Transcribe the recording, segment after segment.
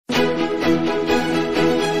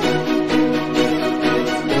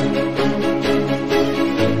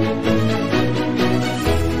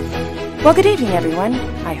Well, good evening, everyone.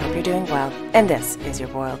 I hope you're doing well. And this is your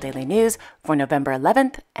Royal Daily News for November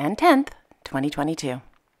 11th and 10th, 2022.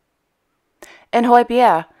 In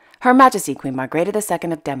Højbjerg, Her Majesty Queen Margrethe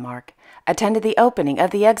II of Denmark attended the opening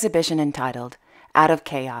of the exhibition entitled Out of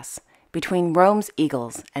Chaos, Between Rome's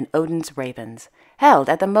Eagles and Odin's Ravens, held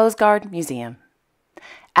at the Moesgaard Museum.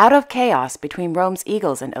 Out of Chaos Between Rome's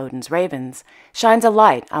Eagles and Odin's Ravens shines a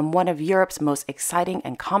light on one of Europe's most exciting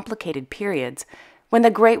and complicated periods. When the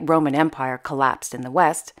great Roman Empire collapsed in the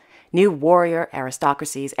West, new warrior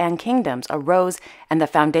aristocracies and kingdoms arose and the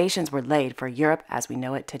foundations were laid for Europe as we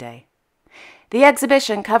know it today. The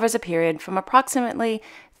exhibition covers a period from approximately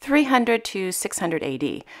 300 to 600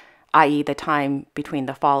 AD, i.e. the time between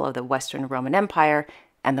the fall of the Western Roman Empire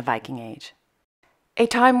and the Viking Age. A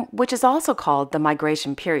time which is also called the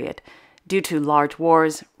Migration Period, due to large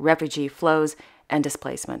wars, refugee flows, and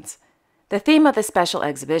displacements. The theme of the special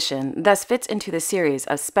exhibition thus fits into the series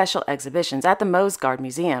of special exhibitions at the Moesgaard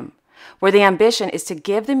Museum, where the ambition is to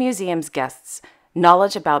give the museum's guests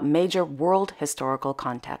knowledge about major world historical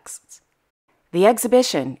contexts. The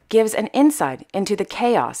exhibition gives an insight into the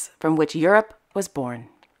chaos from which Europe was born.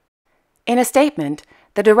 In a statement,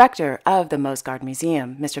 the director of the Moesgaard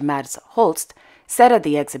Museum, Mr. Mads Holst, said of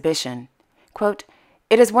the exhibition, quote,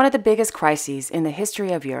 "It is one of the biggest crises in the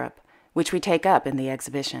history of Europe, which we take up in the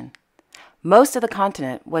exhibition. Most of the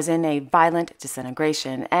continent was in a violent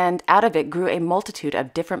disintegration, and out of it grew a multitude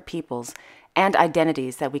of different peoples and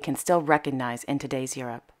identities that we can still recognize in today's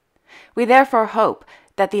Europe. We therefore hope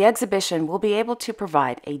that the exhibition will be able to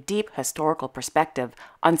provide a deep historical perspective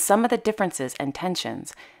on some of the differences and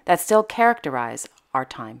tensions that still characterize our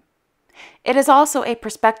time. It is also a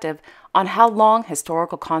perspective on how long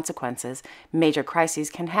historical consequences major crises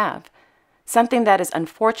can have, something that is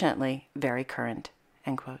unfortunately very current."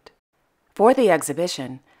 End quote. For the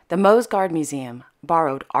exhibition, the Moesgaard Museum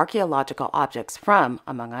borrowed archaeological objects from,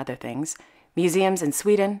 among other things, museums in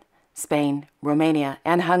Sweden, Spain, Romania,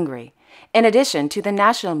 and Hungary, in addition to the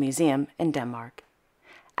National Museum in Denmark.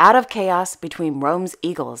 Out of Chaos Between Rome's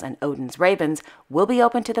Eagles and Odin's Ravens will be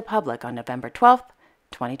open to the public on November 12th,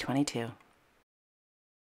 2022.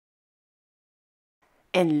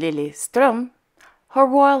 In Lillestrøm, Her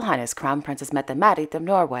Royal Highness Crown Princess Mette-Marit of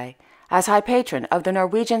Norway, as High Patron of the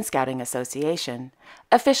Norwegian Scouting Association,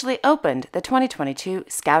 officially opened the 2022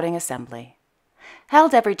 Scouting Assembly.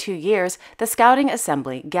 Held every 2 years, the Scouting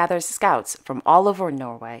Assembly gathers scouts from all over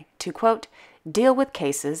Norway to, quote, "deal with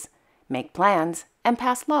cases, make plans, and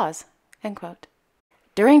pass laws," end quote.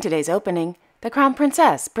 During today's opening, the Crown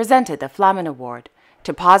Princess presented the Flammen Award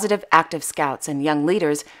to positive, active scouts and young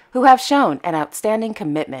leaders who have shown an outstanding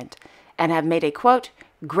commitment and have made a, quote,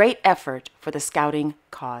 "great effort for the scouting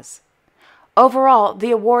cause." Overall,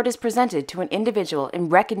 the award is presented to an individual in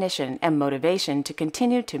recognition and motivation to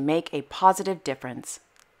continue to make a positive difference.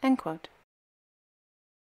 End quote.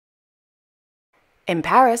 In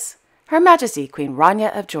Paris, Her Majesty Queen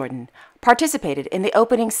Rania of Jordan participated in the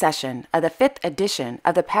opening session of the 5th edition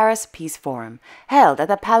of the Paris Peace Forum, held at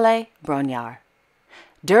the Palais Brongniart.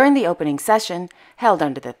 During the opening session, held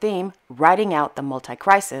under the theme Writing Out the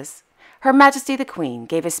Multi-Crisis, Her Majesty the Queen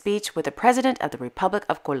gave a speech with the President of the Republic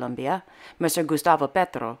of Colombia, Mr. Gustavo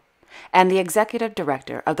Petro, and the Executive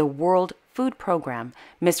Director of the World Food Program,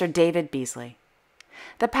 Mr. David Beasley.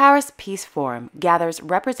 The Paris Peace Forum gathers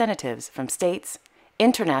representatives from states,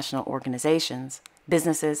 international organizations,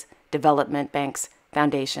 businesses, development banks,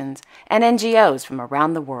 foundations, and NGOs from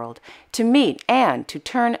around the world to meet and to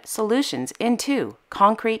turn solutions into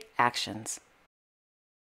concrete actions.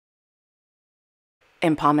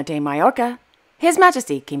 In Palma de Mallorca, His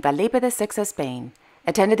Majesty King Philippe VI of Spain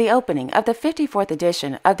attended the opening of the 54th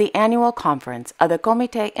edition of the annual conference of the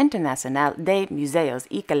Comité Internacional de Museos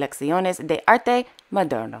y Colecciones de Arte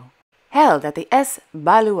Moderno, held at the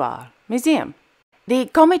Baluard Museum. The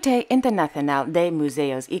Comité Internacional de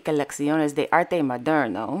Museos y Colecciones de Arte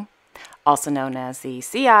Moderno, also known as the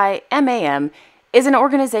CIMAM, is an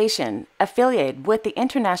organization affiliated with the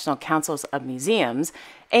International Councils of Museums,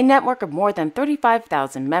 a network of more than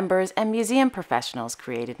 35,000 members and museum professionals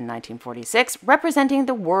created in 1946, representing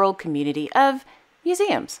the world community of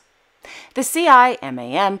museums. The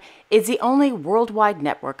CIMAM is the only worldwide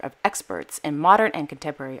network of experts in modern and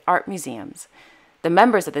contemporary art museums. The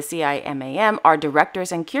members of the CIMAM are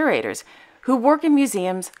directors and curators who work in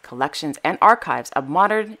museums, collections, and archives of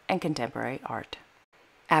modern and contemporary art.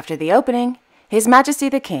 After the opening, His Majesty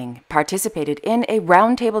the King participated in a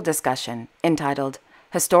roundtable discussion entitled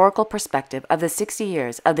Historical Perspective of the 60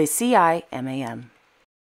 Years of the CIMAM.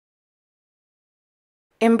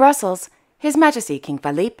 In Brussels, His Majesty King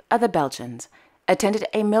Philippe of the Belgians attended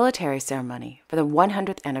a military ceremony for the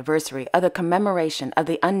 100th anniversary of the commemoration of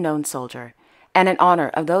the unknown soldier and in honor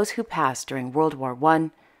of those who passed during World War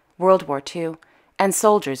I, World War II, and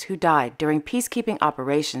soldiers who died during peacekeeping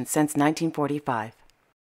operations since 1945.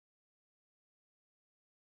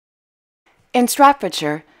 In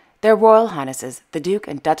Staffordshire, their Royal Highnesses, the Duke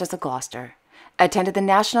and Duchess of Gloucester, attended the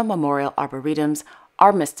National Memorial Arboretum's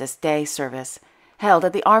Armistice Day service held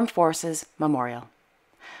at the Armed Forces Memorial.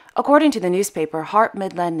 According to the newspaper Heart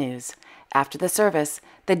Midland News, after the service,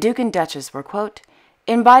 the Duke and Duchess were, quote,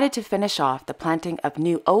 invited to finish off the planting of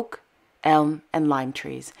new oak, elm, and lime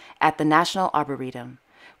trees at the National Arboretum,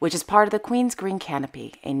 which is part of the Queen's Green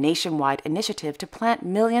Canopy, a nationwide initiative to plant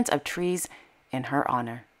millions of trees in her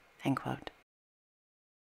honor, end quote.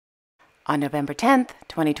 On November 10,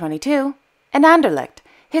 2022, in Anderlecht,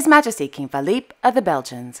 His Majesty King Philippe of the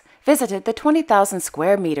Belgians visited the 20,000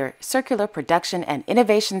 square meter Circular Production and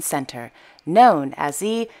Innovation Center known as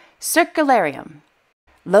the Circularium.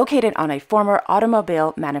 Located on a former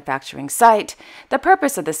automobile manufacturing site, the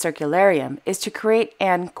purpose of the Circularium is to create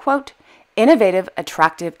an, quote, innovative,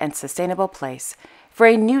 attractive, and sustainable place for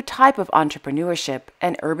a new type of entrepreneurship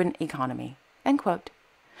and urban economy, end quote.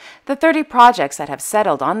 The 30 projects that have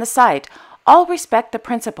settled on the site all respect the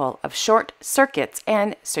principle of short circuits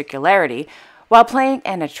and circularity while playing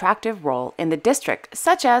an attractive role in the district,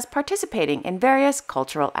 such as participating in various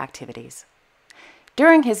cultural activities.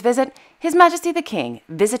 During his visit, His Majesty the King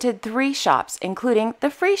visited 3 shops, including the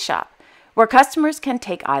Free Shop, where customers can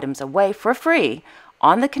take items away for free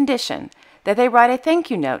on the condition that they write a thank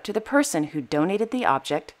you note to the person who donated the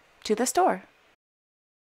object to the store.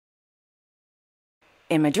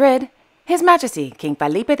 In Madrid, His Majesty King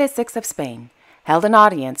Felipe VI of Spain held an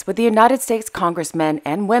audience with the United States congressmen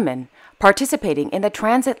and women participating in the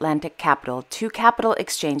Transatlantic Capital-to-Capital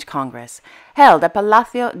Exchange Congress held at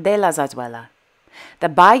Palacio de la Zarzuela. The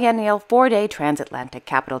biennial 4-day Transatlantic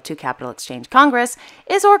Capital-to-Capital Exchange Congress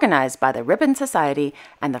is organized by the Ripon Society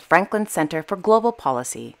and the Franklin Center for Global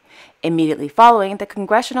Policy, immediately following the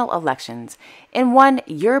congressional elections in one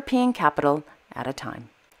European capital at a time.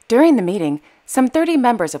 During the meeting, some 30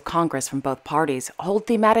 members of Congress from both parties hold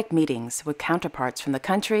thematic meetings with counterparts from the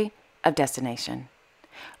country of destination.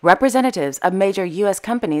 Representatives of major U.S.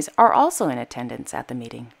 companies are also in attendance at the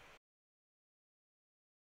meeting.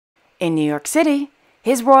 In New York City,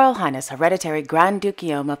 His Royal Highness Hereditary Grand Duke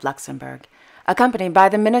Guillaume of Luxembourg, accompanied by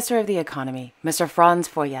the Minister of the Economy, Mr. Franz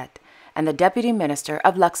Foyet, and the Deputy Minister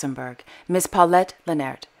of Luxembourg, Ms. Paulette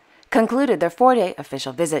Lenert, concluded their 4-day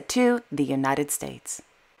official visit to the United States.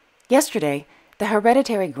 Yesterday, the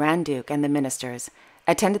Hereditary Grand Duke and the ministers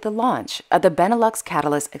attended the launch of the Benelux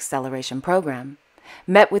Catalyst Acceleration Program,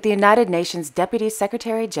 met with the United Nations Deputy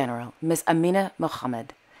Secretary General, Ms. Amina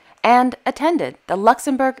Mohammed, and attended the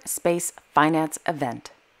Luxembourg Space Finance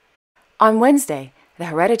event. On Wednesday, the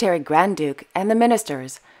Hereditary Grand Duke and the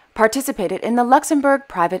ministers participated in the Luxembourg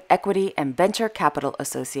Private Equity and Venture Capital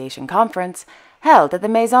Association conference held at the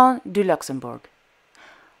Maison du Luxembourg.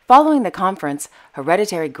 Following the conference,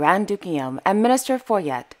 Hereditary Grand Duke Guillaume and Minister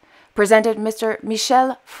Foyet presented Mr.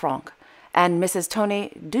 Michel Franck and Mrs.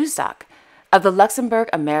 Tony Dusac of the Luxembourg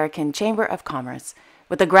American Chamber of Commerce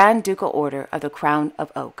with the Grand Ducal Order of the Crown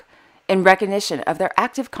of Oak, in recognition of their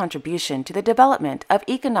active contribution to the development of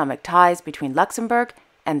economic ties between Luxembourg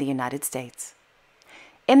and the United States.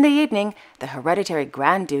 In the evening, the Hereditary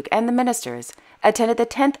Grand Duke and the ministers attended the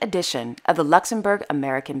 10th edition of the Luxembourg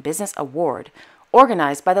American Business Award,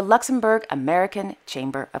 organized by the Luxembourg American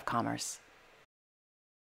Chamber of Commerce.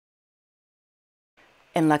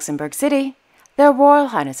 In Luxembourg City, their Royal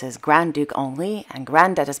Highnesses Grand Duke Henri and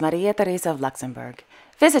Grand Duchess Maria Theresa of Luxembourg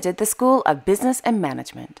visited the School of Business and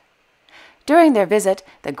Management. During their visit,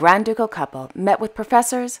 the Grand Ducal couple met with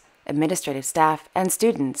professors, administrative staff, and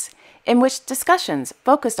students, in which discussions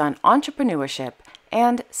focused on entrepreneurship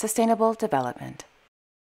and sustainable development.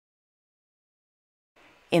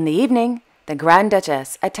 In the evening, the Grand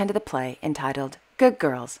Duchess attended the play entitled Good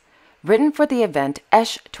Girls, written for the event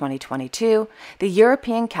Esch 2022, the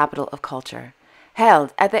European Capital of Culture,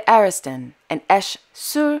 held at the Ariston in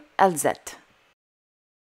Esch-sur-Alzette.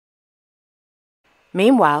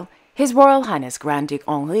 Meanwhile, His Royal Highness Grand Duke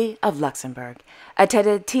Henri of Luxembourg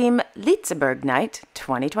attended Team Lietzenburg Night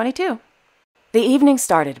 2022. The evening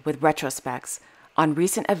started with retrospects on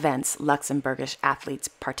recent events Luxembourgish athletes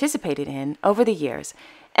participated in over the years,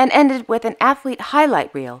 and ended with an athlete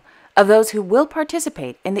highlight reel of those who will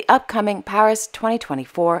participate in the upcoming Paris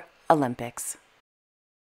 2024 Olympics.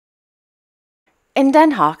 In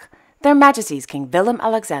Den Haag, Their Majesties King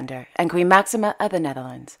Willem-Alexander and Queen Maxima of the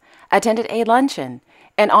Netherlands attended a luncheon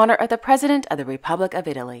in honor of the President of the Republic of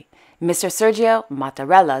Italy, Mr. Sergio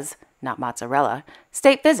Mattarella's, not mozzarella,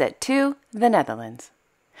 state visit to the Netherlands.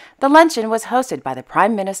 The luncheon was hosted by the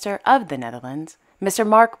Prime Minister of the Netherlands, Mr.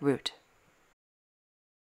 Mark Rutte.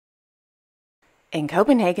 In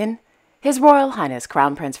Copenhagen, His Royal Highness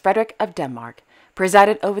Crown Prince Frederik of Denmark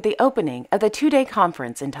presided over the opening of the two-day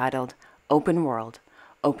conference entitled Open World,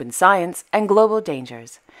 Open Science and Global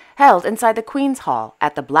Dangers, held inside the Queen's Hall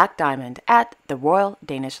at the Black Diamond at the Royal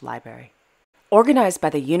Danish Library. Organized by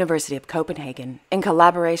the University of Copenhagen in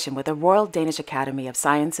collaboration with the Royal Danish Academy of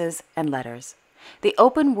Sciences and Letters, the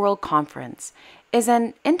Open World Conference is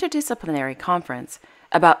an interdisciplinary conference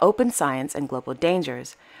about open science and global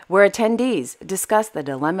dangers, where attendees discuss the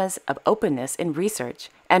dilemmas of openness in research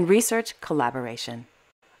and research collaboration.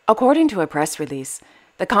 According to a press release,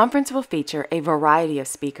 the conference will feature a variety of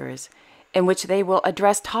speakers, in which they will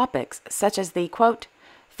address topics such as the, quote,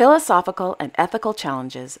 philosophical and ethical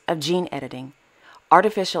challenges of gene editing,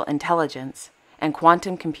 artificial intelligence, and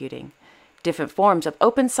quantum computing, different forms of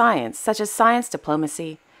open science such as science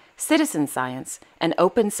diplomacy, citizen science, and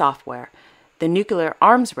open software, the nuclear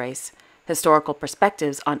arms race, historical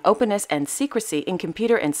perspectives on openness and secrecy in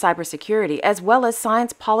computer and cybersecurity, as well as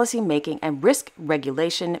science policy making and risk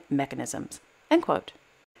regulation mechanisms, end quote.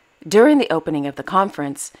 During the opening of the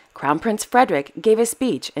conference, Crown Prince Frederik gave a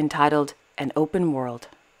speech entitled An Open World.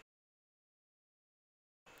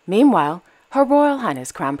 Meanwhile, Her Royal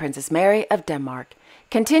Highness Crown Princess Mary of Denmark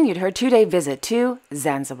continued her two-day visit to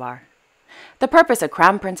Zanzibar. The purpose of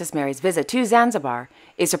Crown Princess Mary's visit to Zanzibar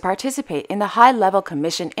is to participate in the High-Level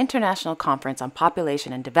Commission International Conference on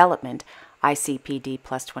Population and Development, ICPD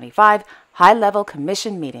Plus 25, High-Level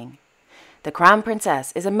Commission meeting. The Crown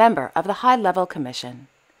Princess is a member of the High-Level Commission.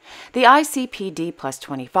 The ICPD Plus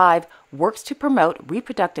 25 works to promote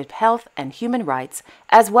reproductive health and human rights,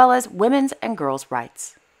 as well as women's and girls'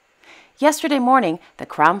 rights. Yesterday morning, the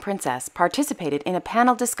Crown Princess participated in a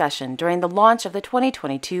panel discussion during the launch of the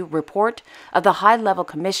 2022 report of the High-Level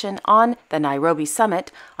Commission on the Nairobi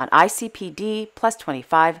Summit on ICPD Plus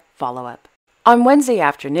 25 follow-up. On Wednesday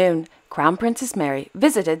afternoon, Crown Princess Mary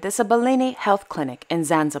visited the Sabalini Health Clinic in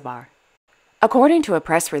Zanzibar. According to a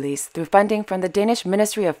press release through funding from the Danish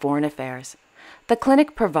Ministry of Foreign Affairs, the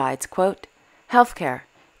clinic provides, quote, healthcare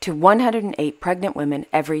to 108 pregnant women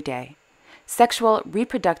every day, sexual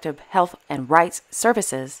reproductive health and rights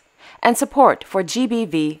services, and support for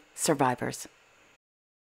GBV survivors.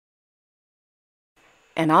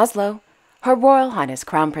 In Oslo, Her Royal Highness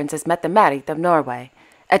Crown Princess Mette-Marit of Norway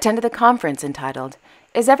attended the conference entitled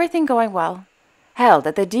Is Everything Going Well?, held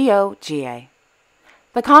at the DOGA.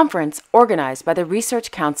 The conference, organized by the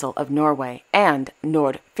Research Council of Norway and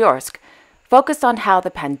Nordfjorsk, focused on how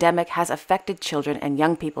the pandemic has affected children and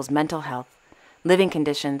young people's mental health, living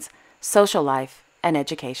conditions, social life, and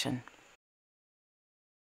education.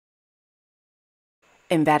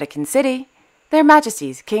 In Vatican City, Their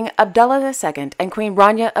Majesties King Abdullah II and Queen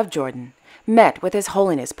Rania of Jordan met with His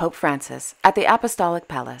Holiness Pope Francis at the Apostolic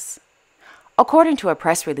Palace. According to a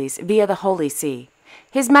press release via the Holy See,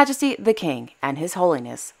 His Majesty the King and His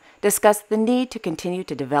Holiness discussed the need to continue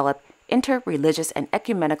to develop inter-religious and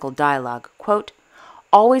ecumenical dialogue, quote,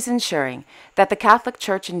 always ensuring that the Catholic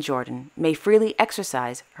Church in Jordan may freely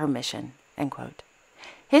exercise her mission, end quote.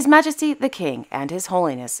 His Majesty the King and His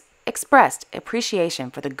Holiness expressed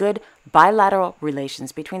appreciation for the good bilateral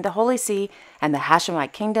relations between the Holy See and the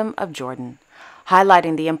Hashemite Kingdom of Jordan,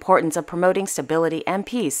 highlighting the importance of promoting stability and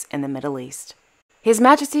peace in the Middle East. His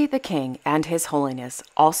Majesty the King and His Holiness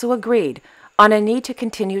also agreed on a need to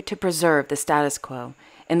continue to preserve the status quo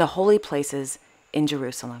in the holy places in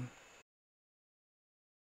Jerusalem.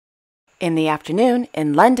 In the afternoon,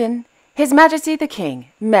 in London, His Majesty the King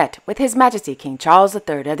met with His Majesty King Charles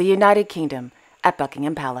III of the United Kingdom at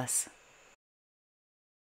Buckingham Palace.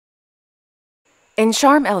 In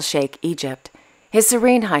Sharm el-Sheikh, Egypt, His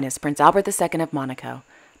Serene Highness Prince Albert II of Monaco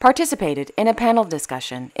participated in a panel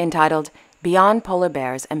discussion entitled Beyond Polar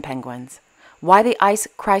Bears and Penguins, Why the Ice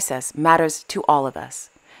Crisis Matters to All of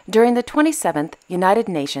Us, during the 27th United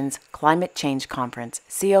Nations Climate Change Conference,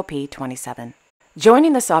 COP27.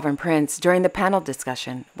 Joining the Sovereign Prince during the panel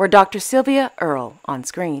discussion were Dr. Sylvia Earle on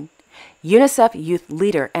screen, UNICEF youth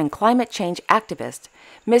leader and climate change activist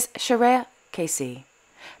Ms. Sharia Casey,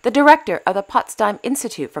 the director of the Potsdam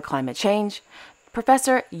Institute for Climate Change,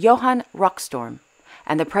 Professor Johan Rockstorm,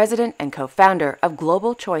 and the president and co-founder of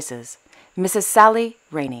Global Choices, Mrs. Sally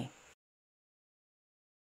Rainey.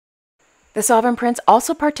 The Sovereign Prince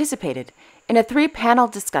also participated in a three-panel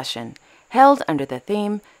discussion held under the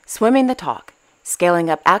theme Swimming the Talk, Scaling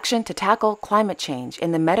Up Action to Tackle Climate Change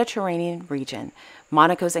in the Mediterranean Region,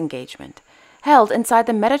 Monaco's Engagement, held inside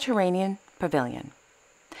the Mediterranean Pavilion.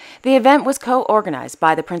 The event was co-organized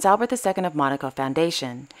by the Prince Albert II of Monaco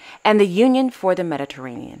Foundation and the Union for the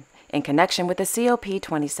Mediterranean in connection with the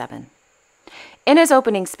COP27. In his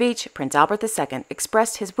opening speech, Prince Albert II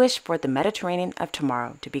expressed his wish for the Mediterranean of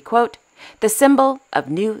tomorrow to be, quote, the symbol of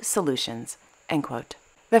new solutions, end quote.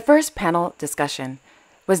 The first panel discussion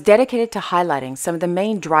was dedicated to highlighting some of the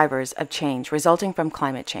main drivers of change resulting from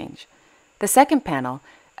climate change. The second panel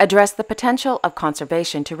addressed the potential of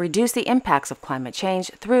conservation to reduce the impacts of climate change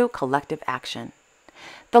through collective action.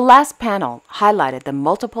 The last panel highlighted the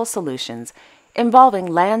multiple solutions involving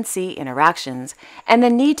land-sea interactions and the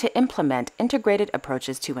need to implement integrated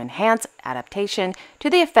approaches to enhance adaptation to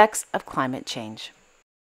the effects of climate change.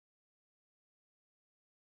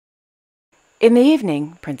 In the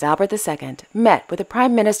evening, Prince Albert II met with the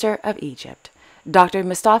Prime Minister of Egypt, Dr.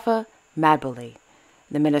 Mustafa Madbouli,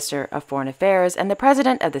 the Minister of Foreign Affairs, and the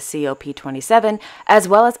President of the COP27, as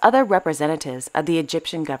well as other representatives of the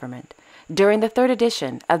Egyptian government, during the third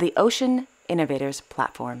edition of the Ocean Innovators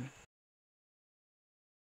Platform.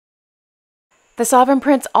 The Sovereign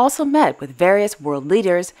Prince also met with various world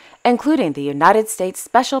leaders, including the United States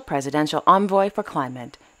Special Presidential Envoy for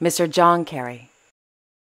Climate, Mr. John Kerry.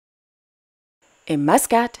 In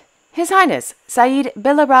Muscat, His Highness Saeed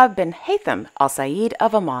Bilarab bin Haytham Al Sayed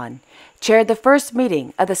of Oman chaired the first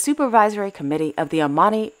meeting of the Supervisory Committee of the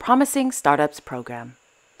Omani Promising Startups Program.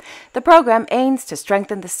 The program aims to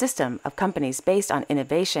strengthen the system of companies based on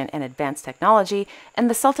innovation and advanced technology in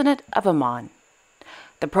the Sultanate of Oman.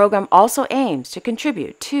 The program also aims to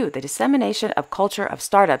contribute to the dissemination of culture of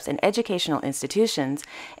startups in educational institutions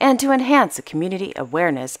and to enhance the community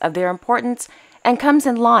awareness of their importance, and comes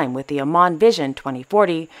in line with the Oman Vision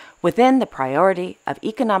 2040 within the priority of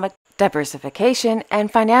economic diversification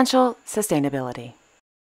and financial sustainability.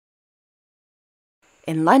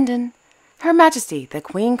 In London, Her Majesty the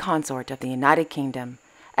Queen Consort of the United Kingdom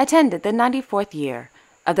attended the 94th year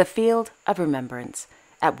of the Field of Remembrance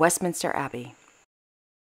at Westminster Abbey.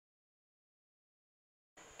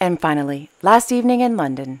 And finally, last evening in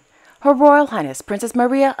London, Her Royal Highness Princess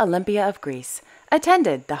Maria Olympia of Greece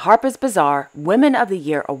attended the Harper's Bazaar Women of the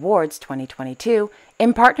Year Awards 2022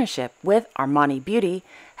 in partnership with Armani Beauty,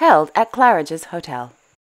 held at Claridge's Hotel.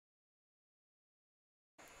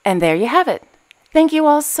 And there you have it. Thank you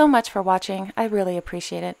all so much for watching. I really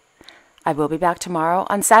appreciate it. I will be back tomorrow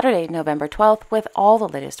on Saturday, November 12th with all the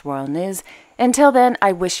latest royal news. Until then,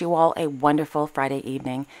 I wish you all a wonderful Friday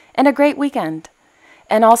evening and a great weekend.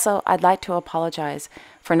 And also, I'd like to apologize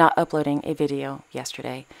for not uploading a video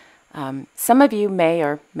yesterday. Some of you may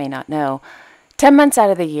or may not know, 10 months out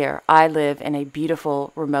of the year, I live in a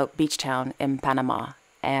beautiful remote beach town in Panama.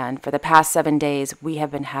 And for the past 7 days, we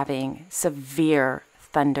have been having severe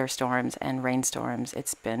thunderstorms and rainstorms.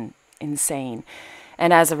 It's been insane.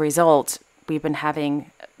 And as a result, we've been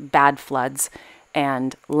having bad floods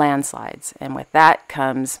and landslides. And with that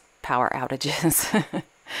comes power outages.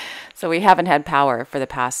 So we haven't had power for the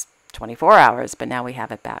past 24 hours, but now we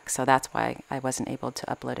have it back. So that's why I wasn't able to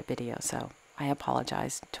upload a video. So I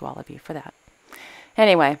apologize to all of you for that.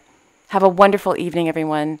 Anyway, have a wonderful evening,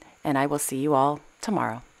 everyone, and I will see you all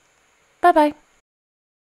tomorrow. Bye-bye.